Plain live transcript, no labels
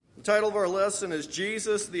The title of our lesson is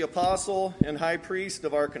Jesus, the Apostle and High Priest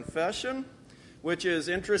of our Confession, which is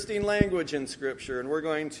interesting language in Scripture. And we're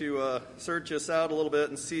going to search this out a little bit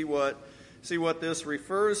and see what this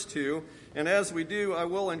refers to. And as we do, I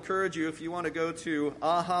will encourage you, if you want to go to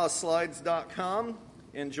ahaslides.com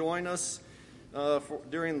and join us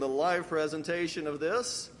during the live presentation of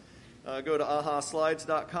this, go to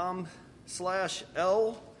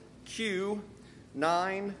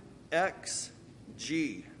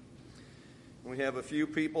ahaslides.com/LQ9XG. We have a few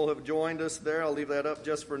people who have joined us there. I'll leave that up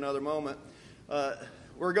just for another moment.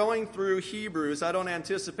 We're going through Hebrews. I don't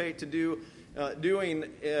anticipate doing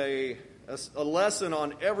a lesson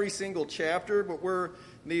on every single chapter, but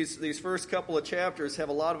these first couple of chapters have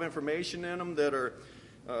a lot of information in them that are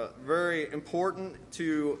very important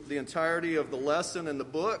to the entirety of the lesson and the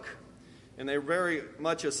book, and they very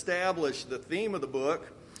much establish the theme of the book.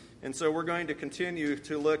 And so we're going to continue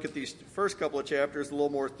to look at these first couple of chapters a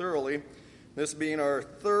little more thoroughly. This being our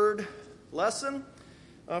third lesson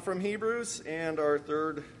from Hebrews and our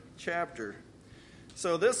third chapter.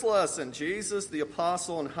 So this lesson, Jesus, the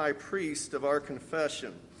Apostle and High Priest of our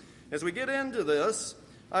Confession. As we get into this,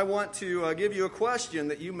 I want to give you a question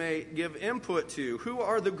that you may give input to. Who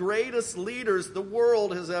are the greatest leaders the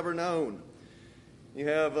world has ever known? You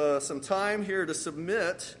have some time here to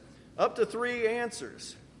submit up to 3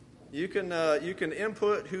 answers. You can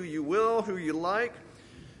input who you will, who you like.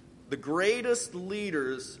 The greatest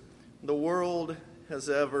leaders the world has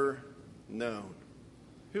ever known.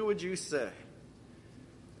 Who would you say?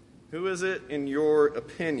 Who is it, in your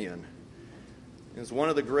opinion, is one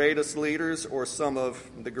of the greatest leaders or some of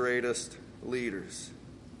the greatest leaders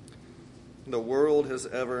the world has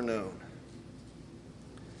ever known?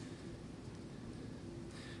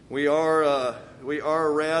 We are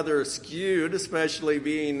rather skewed, especially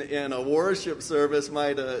being in a worship service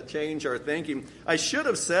might change our thinking. I should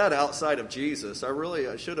have said outside of Jesus.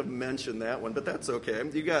 I should have mentioned that one, but that's okay.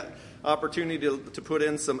 You got opportunity to put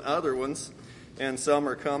in some other ones, and some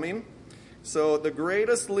are coming. So the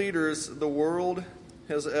greatest leaders the world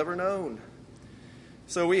has ever known.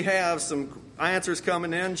 So we have some answers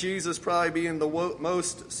coming in, Jesus probably being the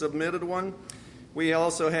most submitted one. We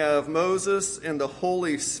also have Moses and the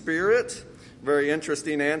Holy Spirit. Very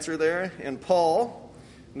interesting answer there. And Paul.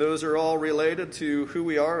 Those are all related to who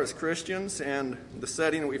we are as Christians and the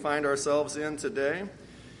setting we find ourselves in today.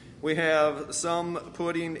 We have some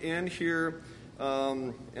putting in here,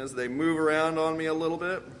 as they move around on me a little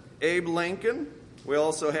bit, Abe Lincoln. We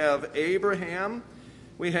also have Abraham.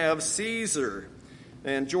 We have Caesar.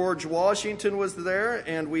 And George Washington was there.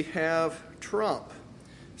 And we have Trump.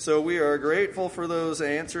 So we are grateful for those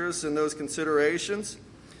answers and those considerations.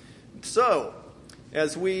 So,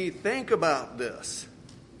 as we think about this,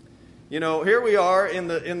 here we are in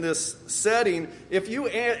this setting. If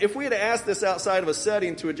we had asked this outside of a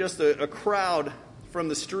setting to just a crowd from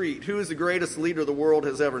the street, who is the greatest leader the world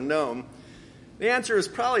has ever known, the answers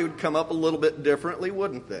probably would come up a little bit differently,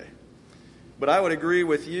 wouldn't they? But I would agree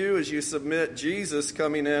with you as you submit Jesus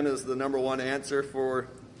coming in as the number one answer for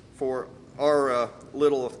our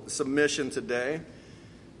little submission today.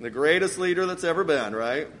 The greatest leader that's ever been,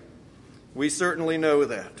 right? We certainly know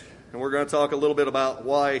that. And we're going to talk a little bit about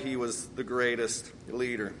why he was the greatest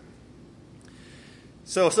leader.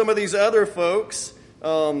 So some of these other folks,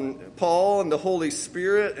 Paul and the Holy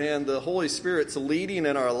Spirit, and the Holy Spirit's leading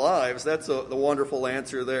in our lives, that's the wonderful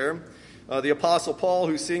answer there. The Apostle Paul,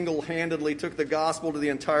 who single-handedly took the gospel to the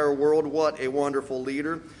entire world, what a wonderful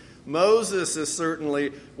leader. Moses is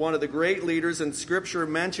certainly one of the great leaders, and Scripture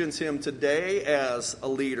mentions him today as a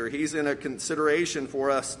leader. He's in a consideration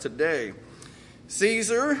for us today.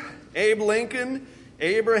 Caesar, Abe Lincoln,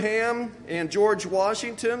 Abraham, and George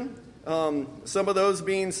Washington, some of those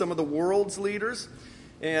being some of the world's leaders,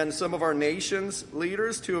 and some of our nation's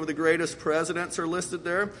leaders. 2 of the greatest presidents are listed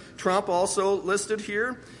there. Trump also listed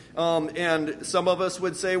here. And some of us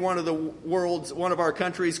would say one of our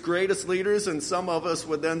country's greatest leaders, and some of us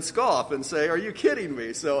would then scoff and say, "Are you kidding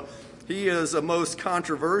me?" So he is a most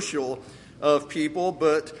controversial of people,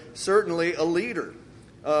 but certainly a leader.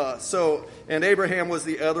 And Abraham was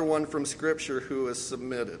the other one from Scripture who was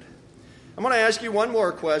submitted. I'm going to ask you one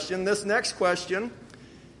more question. This next question,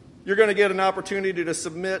 you're going to get an opportunity to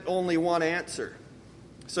submit only one answer.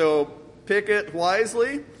 So pick it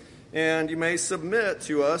wisely. And you may submit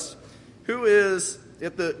to us, who is,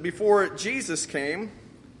 before Jesus came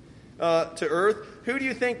to earth, who do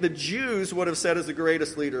you think the Jews would have said is the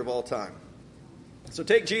greatest leader of all time? So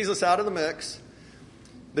take Jesus out of the mix.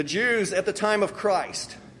 The Jews at the time of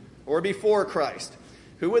Christ, or before Christ,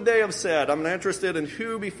 who would they have said? I'm interested in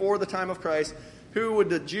who before the time of Christ, who would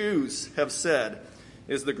the Jews have said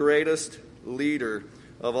is the greatest leader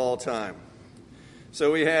of all time.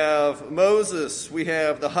 So we have Moses, we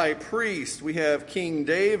have the high priest, we have King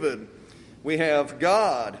David, we have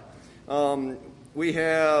God, we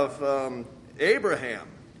have Abraham.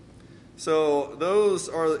 So those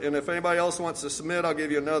are, and if anybody else wants to submit, I'll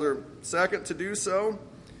give you another second to do so.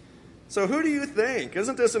 So who do you think?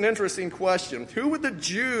 Isn't this an interesting question? Who would the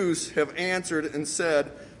Jews have answered and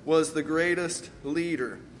said was the greatest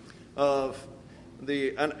leader of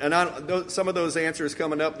the, some of those answers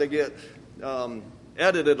coming up, they get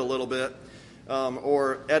edited a little bit,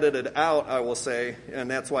 or edited out, I will say,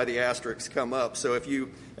 and that's why the asterisks come up. So if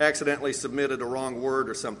you accidentally submitted a wrong word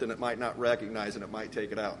or something, it might not recognize and it might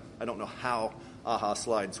take it out. I don't know how AHA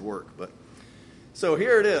slides work, but so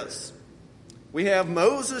here it is. We have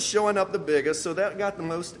Moses showing up the biggest, so that got the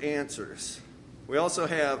most answers. We also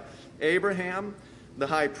have Abraham, the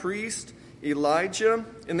high priest, Elijah.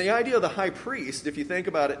 And the idea of the high priest, if you think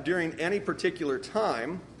about it, during any particular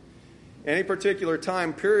time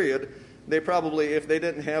period, they probably, if they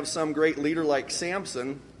didn't have some great leader like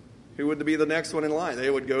Samson, who would be the next one in line? They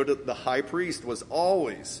would go to the high priest. Was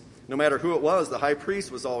always, no matter who it was, the high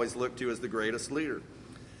priest was always looked to as the greatest leader.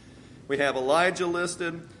 We have Elijah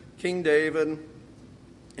listed, King David,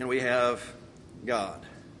 and we have God.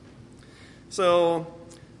 So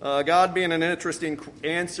God being an interesting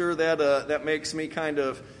answer, that makes me kind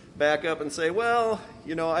of back up and say, well,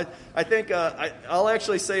 you know, I think I'll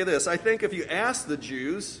actually say this. I think if you asked the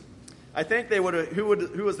Jews, I think they would have, who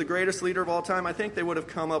was the greatest leader of all time? I think they would have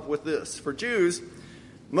come up with this. For Jews,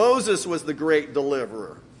 Moses was the great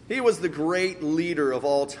deliverer. He was the great leader of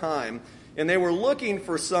all time. And they were looking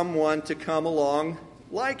for someone to come along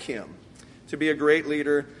like him, to be a great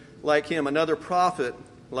leader like him, another prophet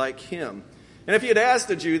like him. And if you had asked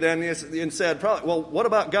a Jew then and said, probably, well, what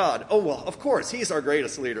about God? Oh, well, of course, he's our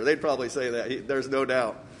greatest leader. They'd probably say that. There's no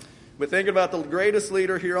doubt. But thinking about the greatest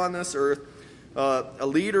leader here on this earth, a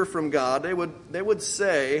leader from God, they would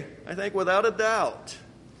say, I think without a doubt,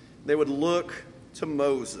 they would look to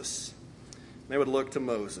Moses. They would look to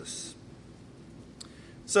Moses.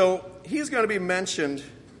 So he's going to be mentioned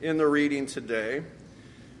in the reading today.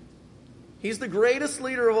 He's the greatest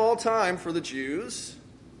leader of all time for the Jews.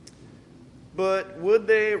 But would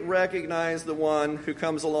they recognize the one who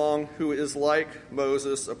comes along who is like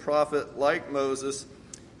Moses, a prophet like Moses,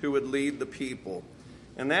 who would lead the people?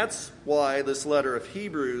 And that's why this letter of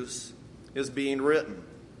Hebrews is being written.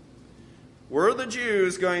 Were the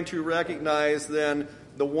Jews going to recognize then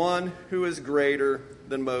the one who is greater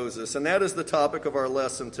than Moses? And that is the topic of our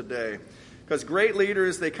lesson today. Because great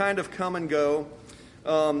leaders, they kind of come and go.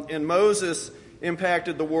 And Moses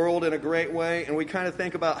impacted the world in a great way. And we kind of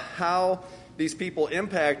think about how these people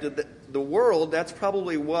impacted the world. That's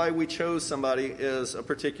probably why we chose somebody as a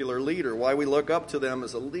particular leader, why we look up to them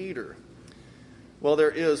as a leader. Well,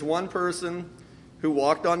 there is one person who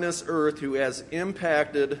walked on this earth who has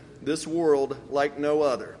impacted this world like no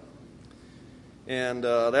other. And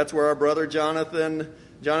that's where our brother Jonathan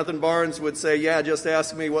Barnes would say, yeah, just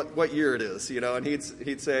ask me what year it is, you know, and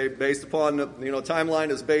he'd say, based upon,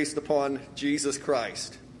 timeline is based upon Jesus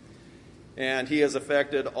Christ. And he has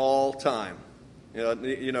affected all time.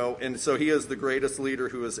 And so he is the greatest leader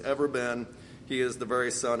who has ever been. He is the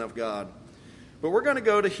very Son of God. But we're going to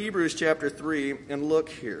go to Hebrews chapter 3 and look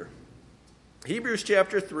here. Hebrews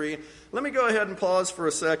chapter 3. Let me go ahead and pause for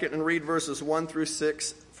a second and read verses 1 through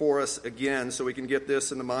 6 for us again so we can get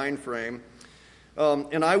this in the mind frame.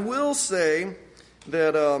 And I will say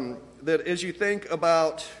that as you think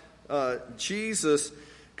about Jesus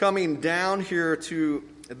coming down here to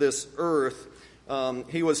this earth,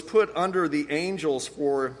 he was put under the angels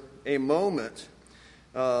for a moment.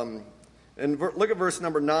 And look at verse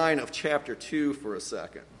number 9 of chapter 2 for a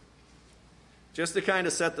second, just to kind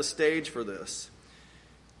of set the stage for this.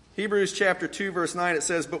 Hebrews chapter 2, verse 9, it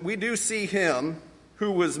says, "But we do see him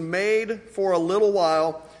who was made for a little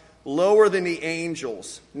while lower than the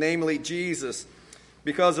angels, namely Jesus,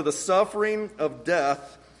 because of the suffering of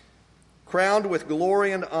death, crowned with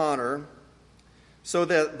glory and honor, so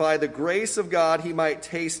that by the grace of God he might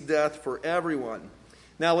taste death for everyone."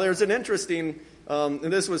 Now, there's an interesting, and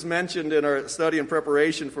this was mentioned in our study and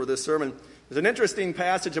preparation for this sermon, there's an interesting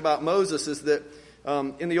passage about Moses, is that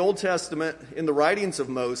in the Old Testament, in the writings of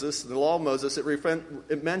Moses, the law of Moses,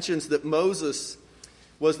 it mentions that Moses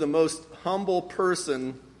was the most humble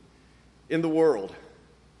person in the world.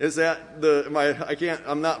 Is that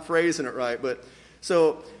I'm not phrasing it right, but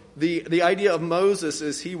so the idea of Moses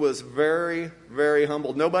is he was very, very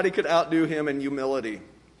humble. Nobody could outdo him in humility.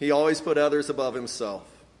 He always put others above himself.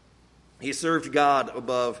 He served God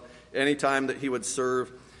above any time that he would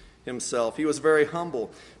serve himself. He was very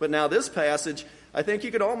humble. But now this passage, I think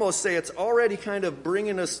you could almost say it's already kind of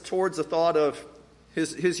bringing us towards the thought of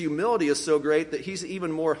his humility is so great that he's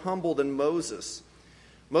even more humble than Moses.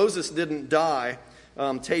 Moses didn't die,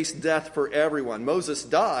 taste death for everyone. Moses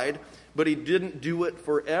died, but he didn't do it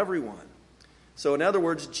for everyone. So in other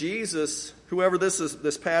words, Jesus, whoever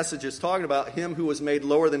this passage is talking about, him who was made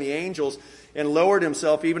lower than the angels and lowered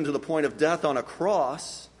himself even to the point of death on a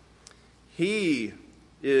cross, he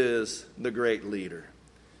is the great leader.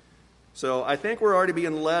 So I think we're already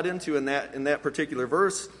being led into, in that particular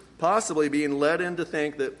verse, possibly being led in to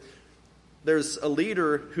think that there's a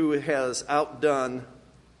leader who has outdone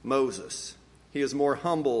Moses. He is more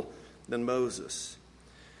humble than Moses.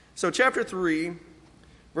 So chapter 3,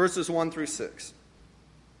 verses 1 through 6.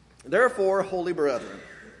 Therefore, holy brethren,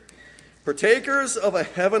 partakers of a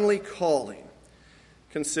heavenly calling,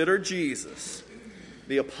 consider Jesus,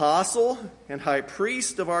 the apostle and high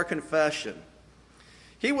priest of our confession.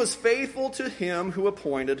 He was faithful to him who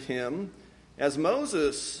appointed him, as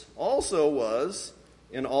Moses also was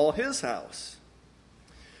in all his house.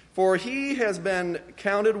 For he has been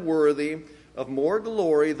counted worthy of more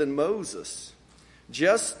glory than Moses,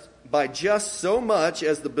 just so much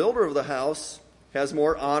as the builder of the house has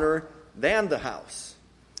more honor than the house.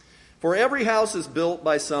 For every house is built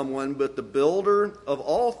by someone, but the builder of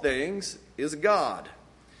all things is God.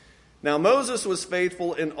 Now Moses was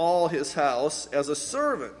faithful in all his house as a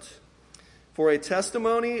servant, for a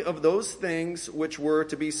testimony of those things which were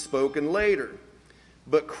to be spoken later.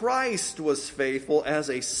 But Christ was faithful as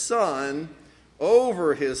a son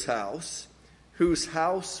over his house, whose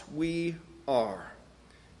house we are,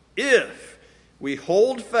 if we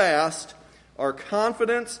hold fast our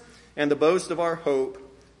confidence and the boast of our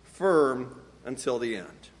hope firm until the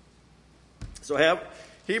end. So have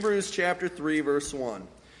Hebrews chapter 3, verse 1.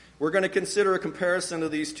 We're going to consider a comparison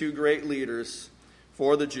of these two great leaders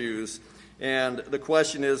for the Jews. And the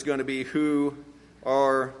question is going to be who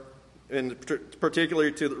are, and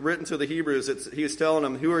particularly written to the Hebrews, he's telling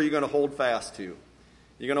them, who are you going to hold fast to?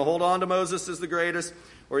 You're going to hold on to Moses as the greatest,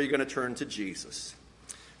 or are you going to turn to Jesus?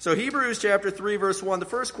 So Hebrews chapter 3, verse 1, the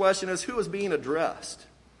first question is, who is being addressed?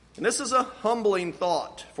 And this is a humbling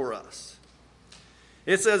thought for us.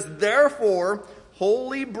 It says, therefore,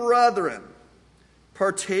 holy brethren,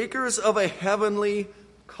 partakers of a heavenly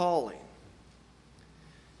calling.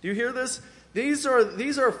 Do you hear this? These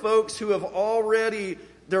are folks who have already,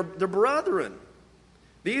 they're brethren.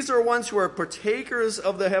 These are ones who are partakers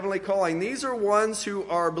of the heavenly calling. These are ones who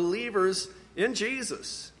are believers in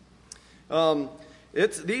Jesus.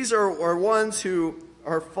 These are ones who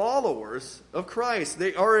are followers of Christ.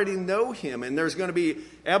 They already know him, and there's going to be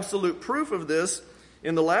absolute proof of this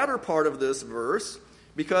in the latter part of this verse,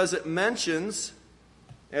 because it mentions,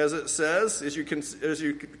 as it says, as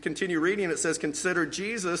you continue reading, it says, consider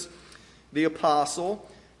Jesus the apostle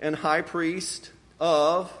and high priest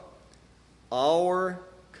of our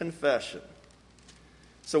confession.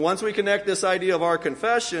 So once we connect this idea of our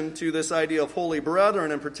confession to this idea of holy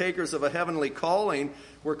brethren and partakers of a heavenly calling,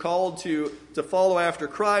 we're called to follow after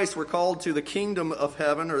Christ. We're called to the kingdom of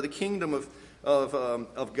heaven, or the kingdom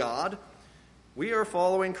of God. We are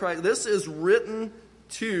following Christ. This is written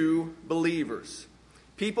to believers,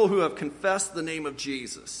 people who have confessed the name of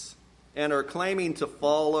Jesus and are claiming to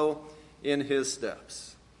follow in his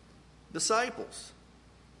steps. Disciples.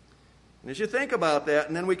 And as you think about that,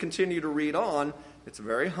 and then we continue to read on, it's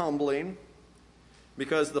very humbling,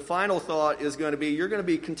 because the final thought is going to be, you're going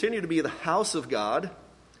to continue to be the house of God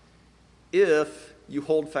if you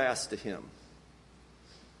hold fast to him.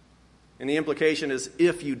 And the implication is,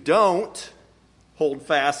 if you don't hold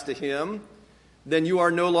fast to him, then you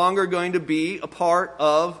are no longer going to be a part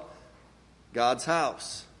of God's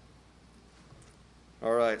house.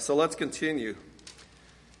 All right, so let's continue.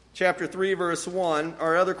 Chapter 3, verse 1,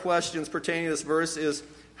 our other questions pertaining to this verse is,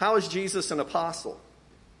 how is Jesus an apostle?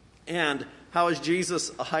 And how is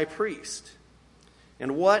Jesus a high priest?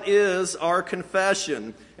 And what is our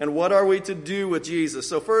confession? And what are we to do with Jesus?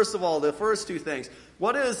 So first of all, the first two things.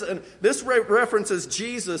 This references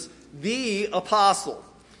Jesus, the apostle.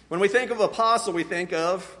 When we think of apostle, we think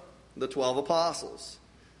of the 12 apostles.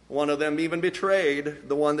 One of them even betrayed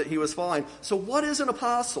the one that he was following. So what is an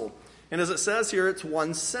apostle? And as it says here, it's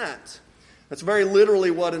one sent. That's very literally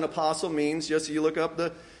what an apostle means. Just you look up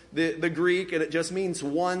the Greek, and it just means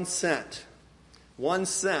one sent. One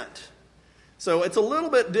sent. So it's a little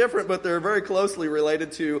bit different, but they're very closely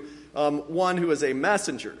related to one who is a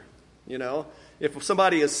messenger. You know, if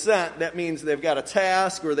somebody is sent, that means they've got a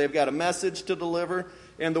task or they've got a message to deliver.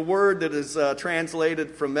 And the word that is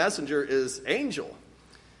translated from messenger is angel.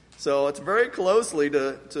 So it's very closely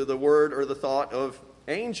to the word or the thought of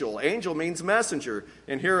angel. Angel means messenger,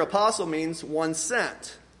 and here apostle means one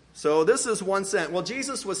sent. So this is one sent. Well,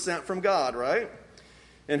 Jesus was sent from God, right?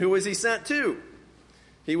 And who was he sent to?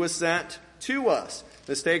 He was sent to us.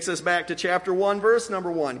 This takes us back to chapter 1, verse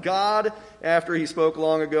number 1. God, after he spoke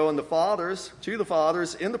long ago to the fathers,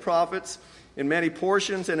 in the prophets, in many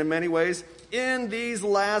portions and in many ways, in these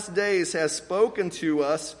last days has spoken to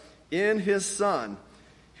us in his Son,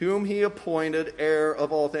 whom he appointed heir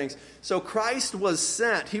of all things. So Christ was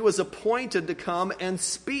sent. He was appointed to come and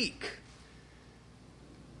speak.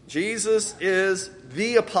 Jesus is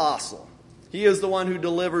the apostle. He is the one who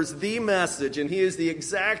delivers the message, and he is the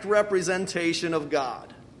exact representation of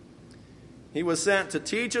God. He was sent to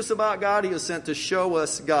teach us about God. He was sent to show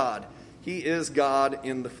us God. He is God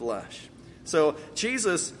in the flesh. So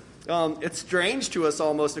Jesus, it's strange to us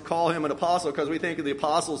almost to call him an apostle because we think of the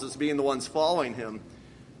apostles as being the ones following him.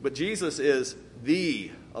 But Jesus is the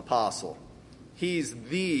apostle. He's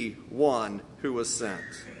the one who was sent.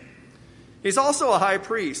 He's also a high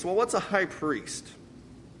priest. Well, what's a high priest?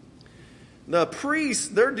 The priests,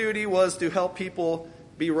 their duty was to help people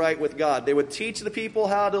be right with God. They would teach the people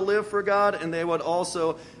how to live for God, and they would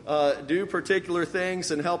also do particular things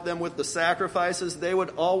and help them with the sacrifices. They were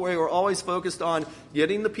always focused on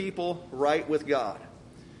getting the people right with God.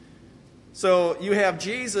 So you have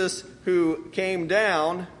Jesus who came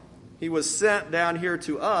down. He was sent down here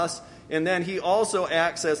to us, and then he also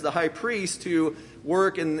acts as the high priest to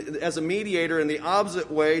work as a mediator in the opposite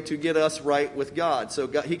way to get us right with God. So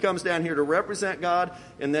he comes down here to represent God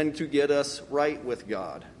and then to get us right with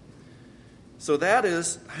God. So that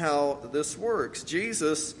is how this works.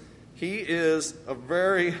 Jesus, he is a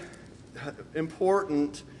very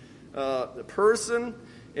important person,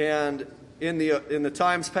 and in the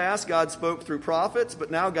times past, God spoke through prophets, but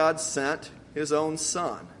now God sent his own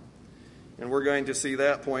Son. And we're going to see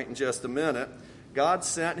that point in just a minute. God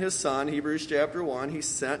sent his Son, Hebrews chapter 1, he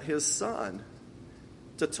sent his Son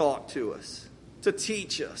to talk to us, to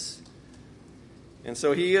teach us. And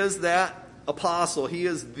so he is that apostle. He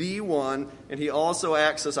is the one, and he also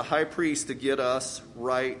acts as a high priest to get us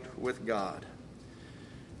right with God.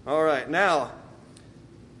 All right, now,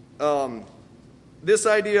 this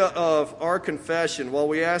idea of our confession, well,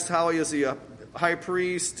 we asked how is he a high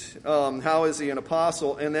priest, how is he an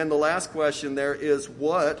apostle, and then the last question there is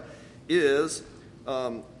what is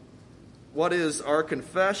our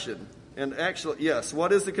confession? And actually, yes,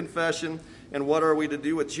 what is the confession and what are we to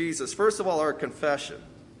do with Jesus? First of all, our confession.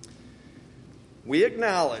 We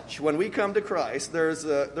acknowledge when we come to Christ, there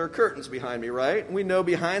are curtains behind me, right? We know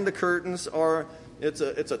behind the curtains it's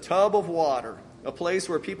a tub of water, a place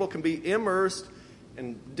where people can be immersed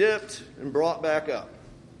and dipped and brought back up.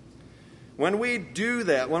 When we do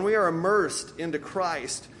that, when we are immersed into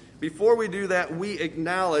Christ, before we do that, we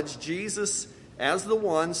acknowledge Jesus as the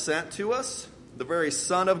one sent to us, the very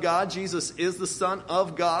Son of God. Jesus is the Son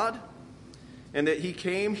of God, and that he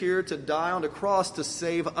came here to die on the cross to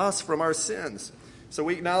save us from our sins. So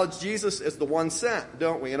we acknowledge Jesus as the one sent,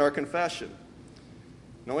 don't we, in our confession?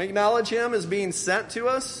 Don't we acknowledge him as being sent to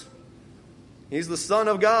us? He's the Son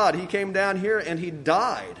of God. He came down here and he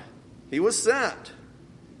died. He was sent.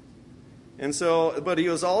 And so, but he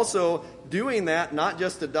was also doing that not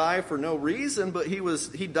just to die for no reason, but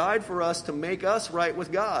he died for us to make us right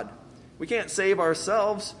with God. We can't save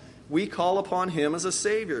ourselves. We call upon him as a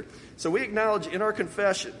Savior. So we acknowledge in our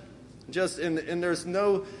confession, and there's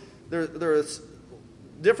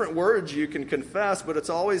different words you can confess, but it's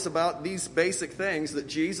always about these basic things, that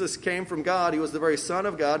Jesus came from God. He was the very Son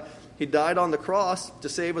of God. He died on the cross to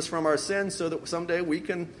save us from our sins so that someday we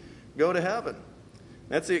can go to heaven.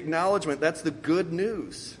 That's the acknowledgement. That's the good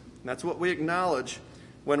news. That's what we acknowledge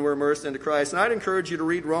when we're immersed into Christ. And I'd encourage you to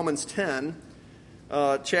read Romans 10,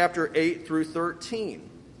 chapter 8 through 13.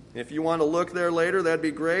 If you want to look there later, that'd be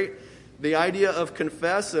great. The idea of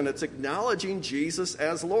confess, and it's acknowledging Jesus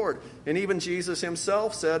as Lord. And even Jesus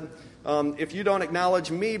himself said, if you don't acknowledge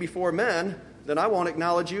me before men, then I won't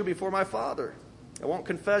acknowledge you before my Father. I won't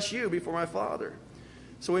confess you before my Father.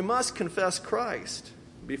 So we must confess Christ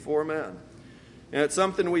before men. And it's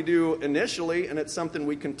something we do initially, and it's something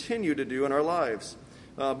we continue to do in our lives.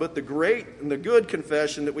 But the great and the good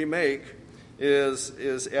confession that we make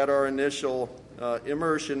is at our initial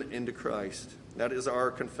immersion into Christ. That is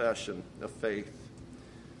our confession of faith.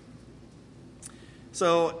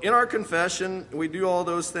 So in our confession, we do all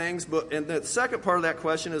those things, and the second part of that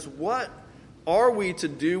question is, what are we to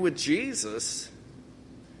do with Jesus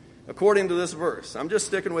according to this verse? I'm just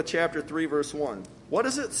sticking with chapter 3, verse 1. What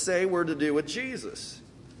does it say we're to do with Jesus?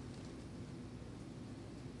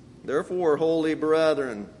 Therefore, holy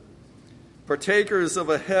brethren, partakers of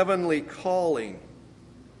a heavenly calling,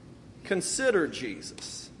 consider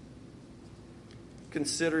Jesus.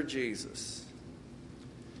 Consider Jesus.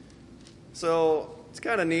 So it's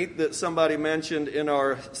kind of neat that somebody mentioned in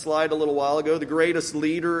our slide a little while ago, the greatest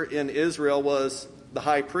leader in Israel was the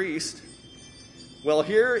high priest. Well,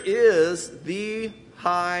 here is the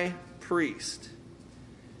high priest.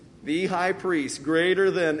 The high priest,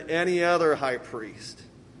 greater than any other high priest.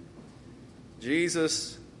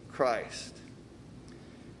 Jesus Christ.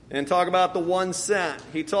 And talk about the one sent.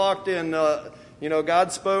 He talked in,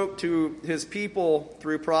 God spoke to his people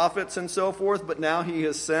through prophets and so forth, but now he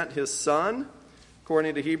has sent his son.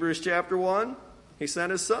 According to Hebrews chapter 1, he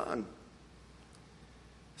sent his son.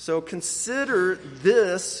 So consider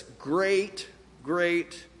this great,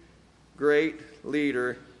 great, great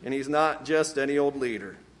leader, and he's not just any old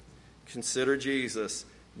leader. Consider Jesus,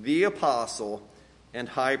 the apostle and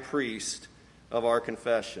high priest of our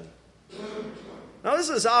confession. Now, this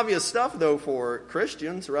is obvious stuff, though, for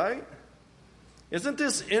Christians, right? Isn't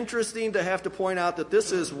this interesting to have to point out that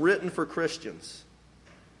this is written for Christians?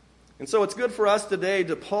 And so it's good for us today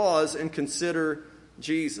to pause and consider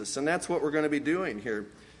Jesus. And that's what we're going to be doing here.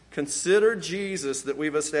 Consider Jesus that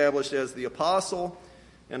we've established as the apostle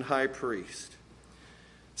and high priest.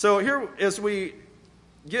 So here, as we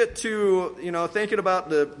get to, thinking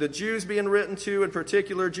about the Jews being written to, in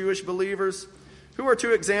particular Jewish believers, who are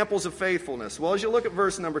two examples of faithfulness? Well, as you look at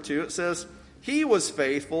verse number 2, it says, he was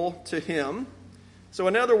faithful to him. So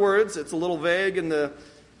in other words, it's a little vague in the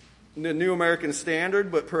New American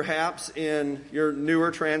Standard, but perhaps in your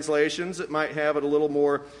newer translations it might have it a little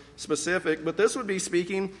more specific. But this would be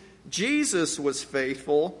speaking, Jesus was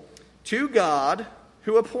faithful to God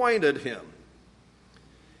who appointed him.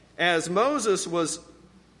 As Moses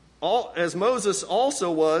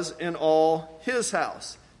also was in all his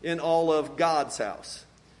house, in all of God's house.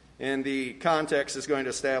 And the context is going to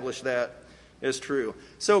establish that is true.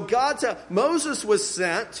 So Moses was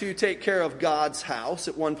sent to take care of God's house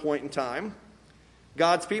at one point in time.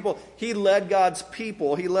 God's people. He led God's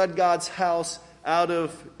people. He led God's house out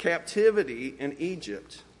of captivity in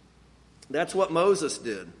Egypt. That's what Moses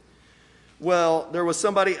did. Well, there was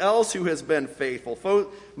somebody else who has been faithful.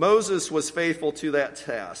 Moses was faithful to that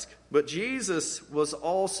task. But Jesus was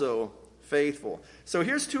also faithful. So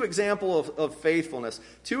here's two examples of faithfulness.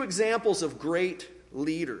 Two examples of great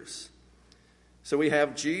leaders. So we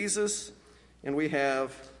have Jesus and we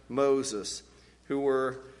have Moses, who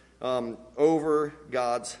were over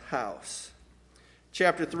God's house.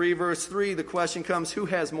 Chapter 3, verse 3, the question comes, who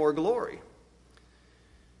has more glory?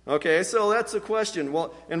 Okay, so that's the question.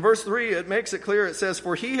 Well, in verse 3, it makes it clear. It says,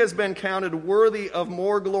 for he has been counted worthy of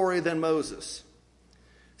more glory than Moses.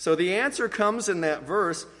 So the answer comes in that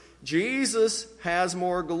verse, Jesus has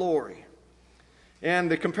more glory.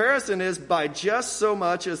 And the comparison is by just so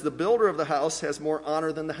much as the builder of the house has more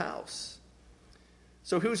honor than the house.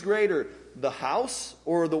 So who's greater, the house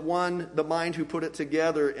or the mind who put it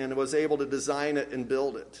together and was able to design it and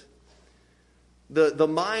build it? The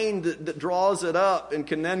mind that draws it up and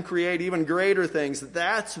can then create even greater things,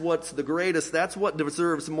 that's what's the greatest. That's what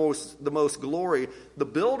deserves the most glory. The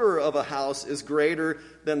builder of a house is greater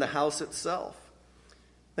than the house itself.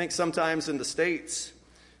 I think sometimes in the States,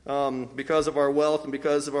 because of our wealth and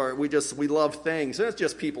because of we love things. And it's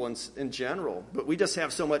just people in general. But we just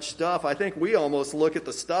have so much stuff. I think we almost look at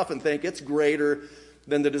the stuff and think it's greater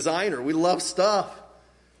than the designer. We love stuff.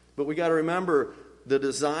 But we got to remember, the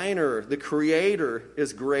designer, the creator,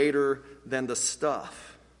 is greater than the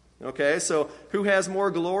stuff. Okay, so who has more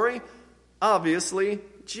glory? Obviously,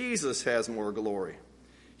 Jesus has more glory.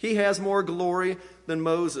 He has more glory than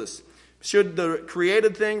Moses. Should the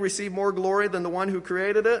created thing receive more glory than the one who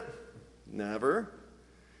created it? Never.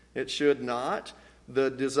 It should not.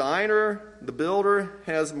 The designer, the builder,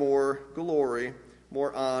 has more glory,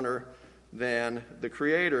 more honor than the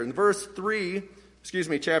creator. In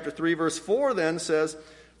chapter 3, verse 4 then says,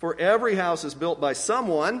 for every house is built by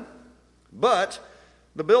someone, but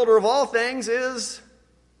the builder of all things is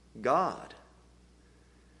God.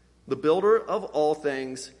 The builder of all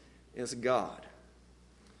things is God.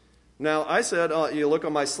 Now, I said, you look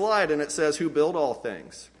on my slide and it says, who built all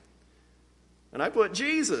things? And I put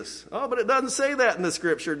Jesus. Oh, but it doesn't say that in the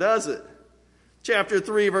scripture, does it? Chapter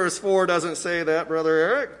 3, verse 4 doesn't say that, Brother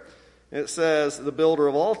Eric. It says, the builder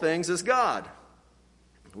of all things is God.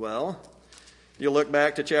 Well, you look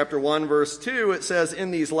back to chapter 1, verse 2, it says, in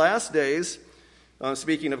these last days,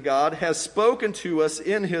 speaking of God, has spoken to us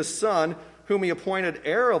in his Son, whom he appointed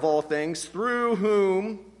heir of all things, through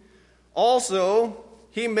whom also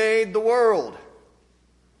he made the world.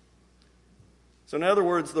 So in other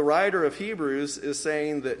words, the writer of Hebrews is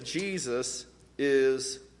saying that Jesus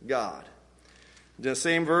is God. The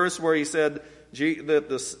same verse where he said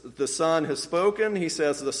that the Son has spoken, he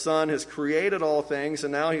says the Son has created all things,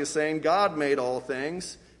 and now he's saying God made all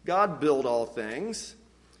things, God built all things.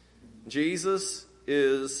 Jesus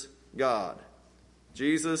is God.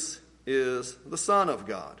 Jesus is the Son of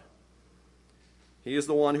God. He is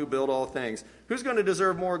the one who built all things. Who's going to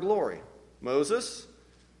deserve more glory? Moses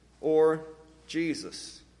or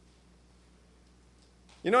Jesus?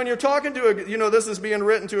 And you're talking to this is being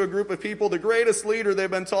written to a group of people. The greatest leader they've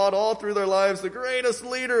been taught all through their lives, the greatest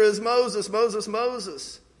leader is Moses, Moses,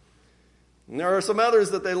 Moses. And there are some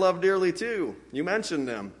others that they love dearly too. You mentioned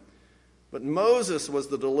them. But Moses was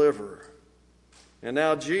the deliverer. And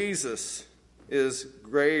now Jesus is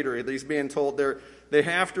greater. He's being told they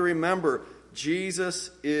have to remember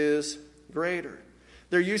Jesus is greater.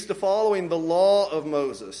 They're used to following the law of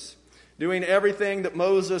Moses, doing everything that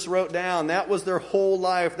Moses wrote down. That was their whole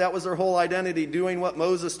life. That was their whole identity, doing what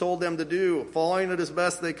Moses told them to do, following it as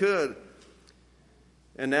best they could.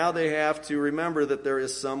 And now they have to remember that there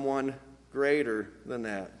is someone greater than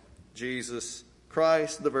that. Jesus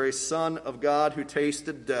Christ, the very Son of God who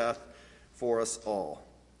tasted death for us all.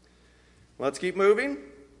 Let's keep moving.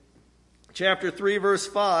 Chapter 3, verse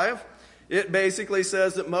 5. It basically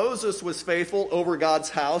says that Moses was faithful over God's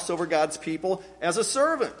house, over God's people, as a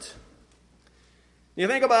servant. You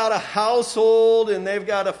think about a household, and they've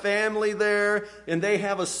got a family there, and they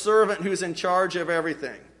have a servant who's in charge of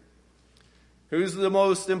everything. Who's the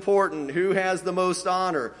most important? Who has the most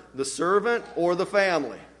honor? The servant or the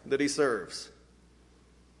family that he serves?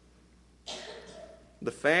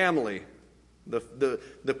 The family.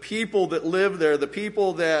 The people that live there, the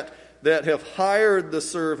people that have hired the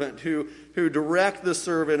servant, who direct the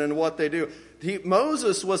servant and what they do.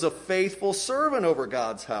 Moses was a faithful servant over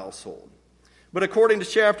God's household. But according to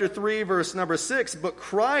chapter 3, verse number 6, but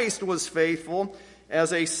Christ was faithful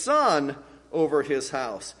as a son over his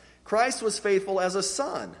house. Christ was faithful as a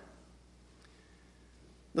son.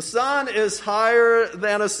 The son is higher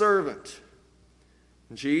than a servant.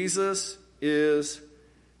 Jesus is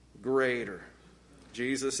greater.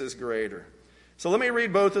 Jesus is greater. So let me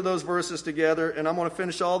read both of those verses together, and I'm going to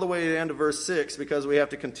finish all the way to the end of verse 6 because we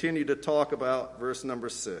have to continue to talk about verse number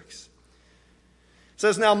 6. It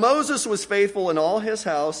says, now Moses was faithful in all his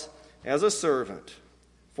house as a servant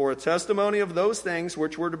for a testimony of those things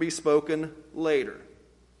which were to be spoken later.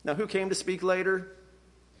 Now who came to speak later?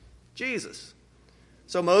 Jesus.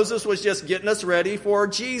 So Moses was just getting us ready for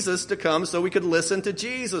Jesus to come so we could listen to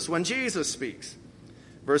Jesus when Jesus speaks.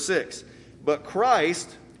 Verse 6, but Christ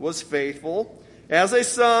was faithful as a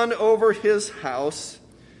son over his house,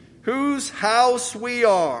 whose house we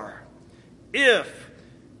are, if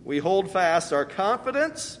we hold fast our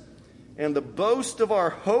confidence and the boast of our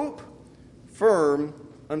hope firm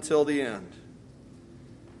until the end.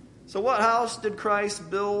 So what house did Christ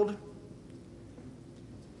build?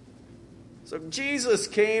 So Jesus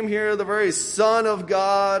came here, the very Son of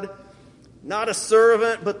God, not a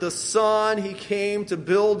servant, but the Son. He came to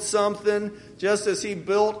build something, just as he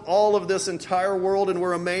built all of this entire world, and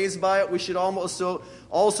we're amazed by it. We should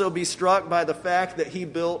also be struck by the fact that he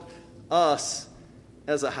built us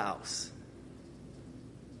as a house.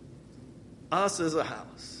 Us as a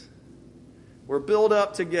house. We're built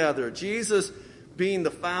up together. Jesus being the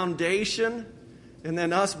foundation, and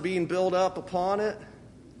then us being built up upon it.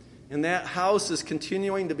 And that house is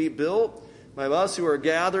continuing to be built by us who are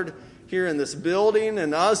gathered here in this building,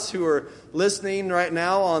 and us who are listening right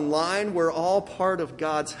now online. We're all part of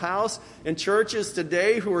God's house. And churches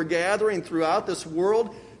today who are gathering throughout this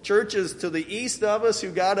world, churches to the east of us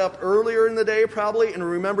who got up earlier in the day probably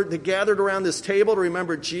and they gathered around this table to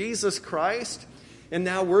remember Jesus Christ. And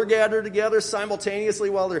now we're gathered together simultaneously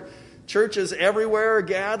while there are churches everywhere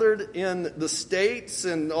gathered in the States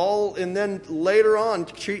and then later on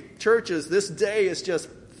churches. This day is just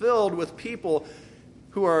filled with people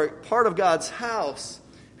who are part of God's house,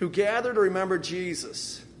 who gather to remember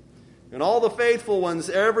Jesus. And all the faithful ones,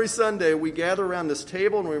 every Sunday, we gather around this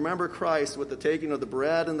table and we remember Christ with the taking of the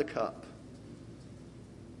bread and the cup.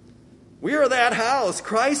 We are that house.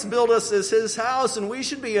 Christ built us as his house, and we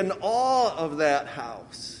should be in awe of that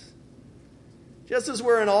house. Just as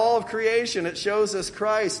we're in awe of creation, it shows us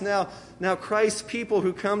Christ. Now Christ's people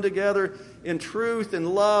who come together in truth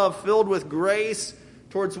and love, filled with grace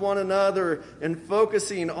towards one another, and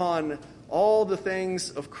focusing on all the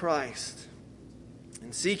things of Christ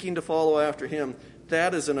and seeking to follow after him.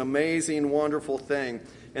 That is an amazing, wonderful thing.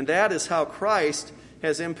 And that is how Christ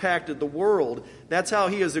has impacted the world. That's how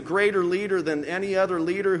he is a greater leader than any other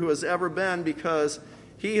leader who has ever been, because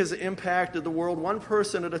He has impacted the world one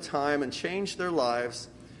person at a time and changed their lives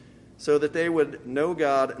so that they would know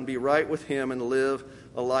God and be right with Him and live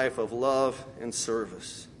a life of love and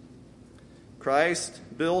service. Christ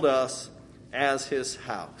built us as His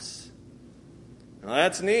house. Now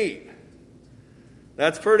that's neat.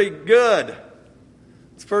 That's pretty good.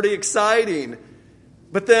 It's pretty exciting.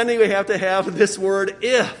 But then we have to have this word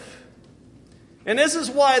if. And this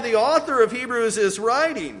is why the author of Hebrews is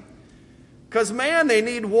writing. Because, man, they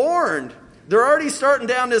need warned. They're already starting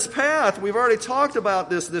down this path. We've already talked about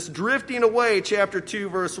this drifting away, chapter 2,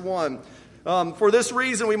 verse 1. For this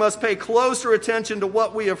reason, we must pay closer attention to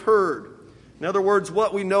what we have heard. In other words,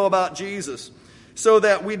 what we know about Jesus, so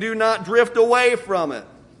that we do not drift away from it.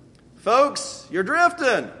 Folks, you're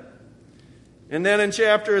drifting. And then in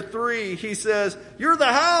chapter 3, he says, you're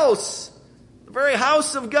the house, the very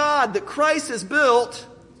house of God that Christ has built,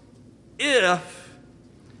 if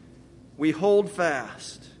we hold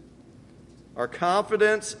fast our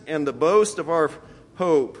confidence and the boast of our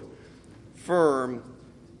hope firm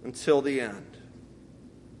until the end.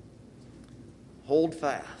 Hold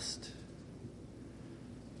fast.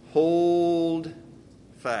 Hold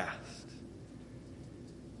fast.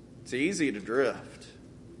 It's easy to drift.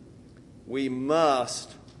 We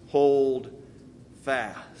must hold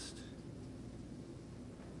fast.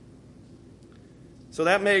 So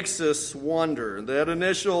that makes us wonder. That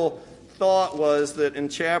initial thought was that in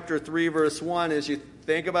chapter 3, verse 1, as you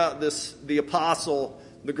think about this, the apostle,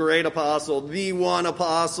 the great apostle, the one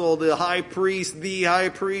apostle, the high priest,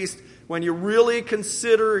 when you really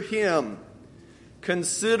consider him,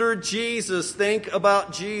 consider Jesus, think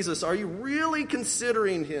about Jesus. Are you really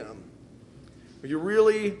considering him? Are you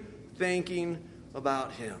really thinking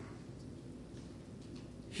about him?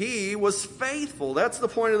 He was faithful. That's the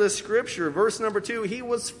point of this scripture. Verse number 2, he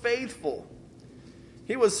was faithful.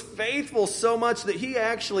 He was faithful so much that he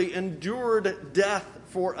actually endured death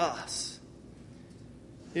for us.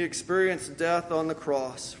 He experienced death on the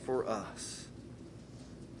cross for us.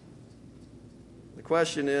 The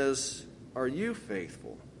question is, are you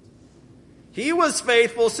faithful? He was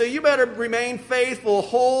faithful, so you better remain faithful.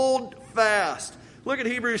 Hold fast. Look at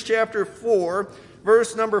Hebrews chapter 4,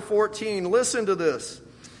 verse number 14. Listen to this.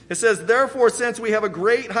 It says, therefore, since we have a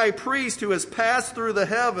great high priest who has passed through the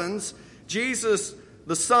heavens, Jesus,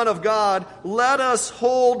 the Son of God, let us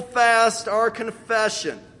hold fast our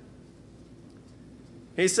confession.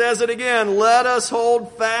 He says it again, let us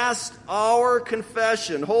hold fast our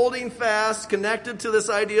confession. Holding fast, connected to this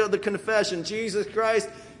idea of the confession. Jesus Christ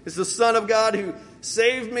is the Son of God who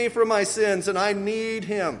saved me from my sins, and I need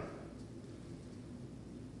him.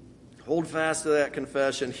 Hold fast to that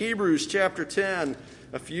confession. Hebrews chapter 10,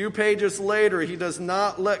 a few pages later, he does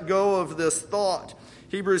not let go of this thought.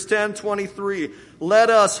 Hebrews 10:23, let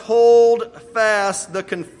us hold fast the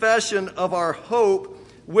confession of our hope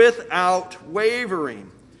without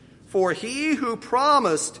wavering. For he who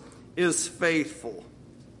promised is faithful.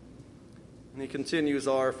 And he continues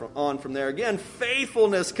on from there. Again,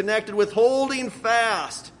 faithfulness connected with holding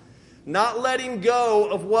fast, not letting go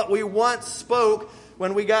of what we once spoke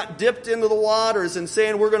when we got dipped into the waters and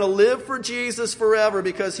saying we're going to live for Jesus forever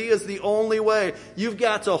because he is the only way. You've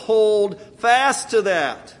got to hold fast to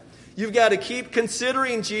that. You've got to keep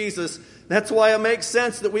considering Jesus. That's why it makes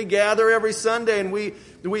sense that we gather every Sunday and we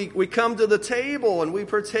come to the table and we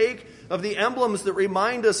partake of the emblems that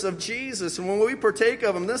remind us of Jesus. And when we partake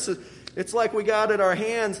of them, it's like we got at our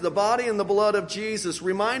hands the body and the blood of Jesus,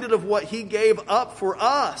 reminded of what he gave up for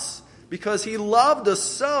us because he loved us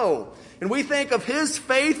so. And we think of his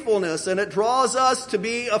faithfulness, and it draws us to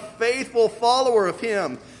be a faithful follower of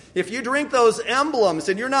him. If you drink those emblems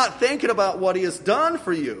and you're not thinking about what he has done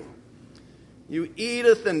for you, you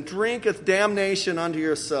eateth and drinketh damnation unto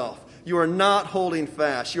yourself. You are not holding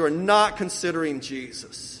fast. You are not considering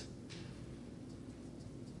Jesus.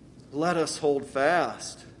 Let us hold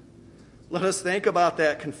fast. Let us think about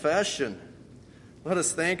that confession. Let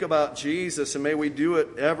us think about Jesus, and may we do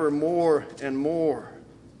it ever more and more.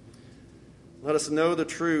 Let us know the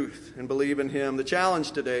truth and believe in him. The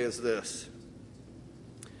challenge today is this.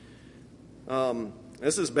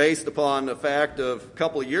 This is based upon the fact of a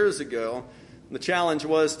couple of years ago. The challenge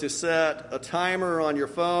was to set a timer on your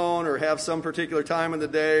phone or have some particular time in the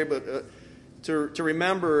day, but to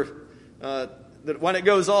remember that when it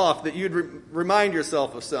goes off, that you'd remind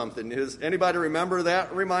yourself of something. Does anybody remember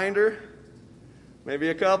that reminder? Maybe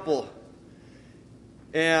a couple.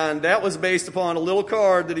 And that was based upon a little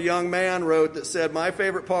card that a young man wrote that said, my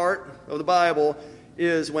favorite part of the Bible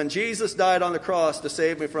is when Jesus died on the cross to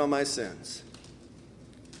save me from my sins.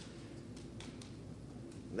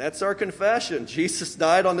 That's our confession. Jesus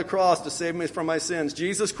died on the cross to save me from my sins.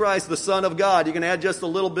 Jesus Christ, the Son of God. You can add just a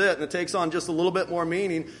little bit, and it takes on just a little bit more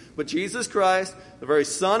meaning. But Jesus Christ, the very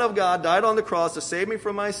Son of God, died on the cross to save me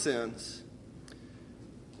from my sins.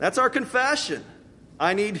 That's our confession.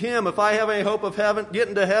 I need Him. If I have any hope of heaven,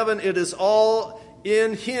 getting to heaven, it is all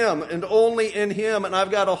in Him and only in Him. And I've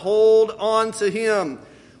got to hold on to Him.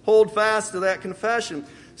 Hold fast to that confession.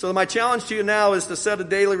 So my challenge to you now is to set a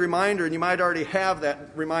daily reminder, and you might already have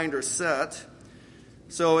that reminder set.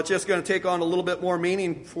 So it's just going to take on a little bit more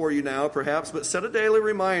meaning for you now, perhaps, but set a daily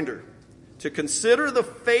reminder to consider the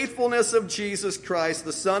faithfulness of Jesus Christ,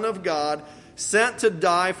 the Son of God, sent to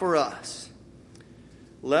die for us.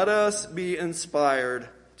 Let us be inspired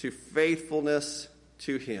to faithfulness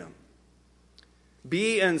to Him.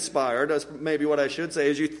 Be inspired, that's maybe what I should say,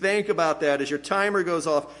 as you think about that, as your timer goes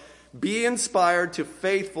off. Be inspired to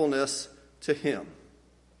faithfulness to Him.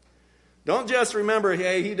 Don't just remember,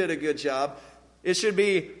 hey, He did a good job. It should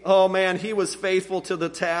be, oh man, He was faithful to the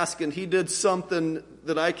task and He did something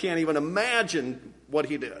that I can't even imagine what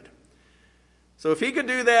He did. So if He could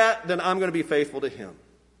do that, then I'm going to be faithful to Him.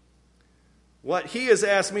 What He has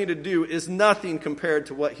asked me to do is nothing compared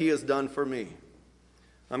to what He has done for me.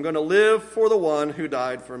 I'm going to live for the one who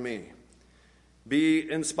died for me. Be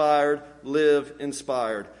inspired, live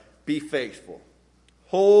inspired. Be faithful.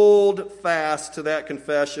 Hold fast to that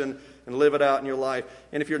confession and live it out in your life.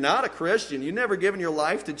 And if you're not a Christian, you've never given your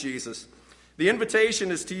life to Jesus, the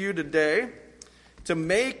invitation is to you today to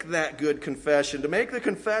make that good confession, to make the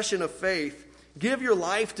confession of faith. Give your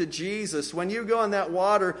life to Jesus. When you go in that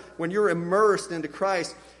water, when you're immersed into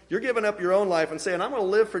Christ, you're giving up your own life and saying, I'm going to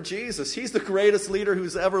live for Jesus. He's the greatest leader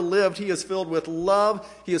who's ever lived. He is filled with love.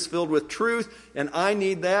 He is filled with truth. And I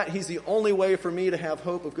need that. He's the only way for me to have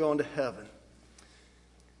hope of going to heaven.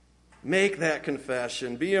 Make that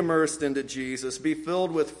confession. Be immersed into Jesus. Be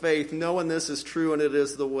filled with faith, knowing this is true and it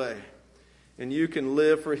is the way. And you can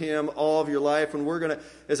live for Him all of your life. And we're going to,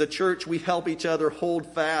 as a church, we help each other hold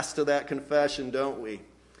fast to that confession, don't we?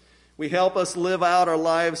 We help us live out our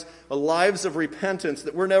lives of repentance,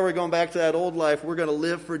 that we're never going back to that old life. We're going to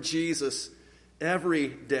live for Jesus every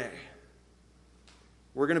day.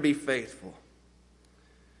 We're going to be faithful.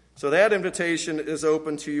 So that invitation is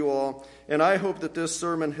open to you all, and I hope that this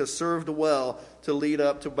sermon has served well to lead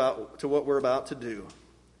up to what we're about to do,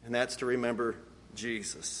 and that's to remember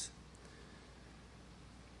Jesus.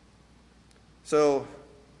 So,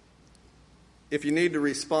 if you need to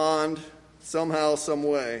respond somehow, some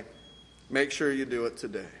way, make sure you do it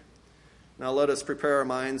today. Now let us prepare our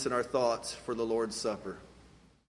minds and our thoughts for the Lord's Supper.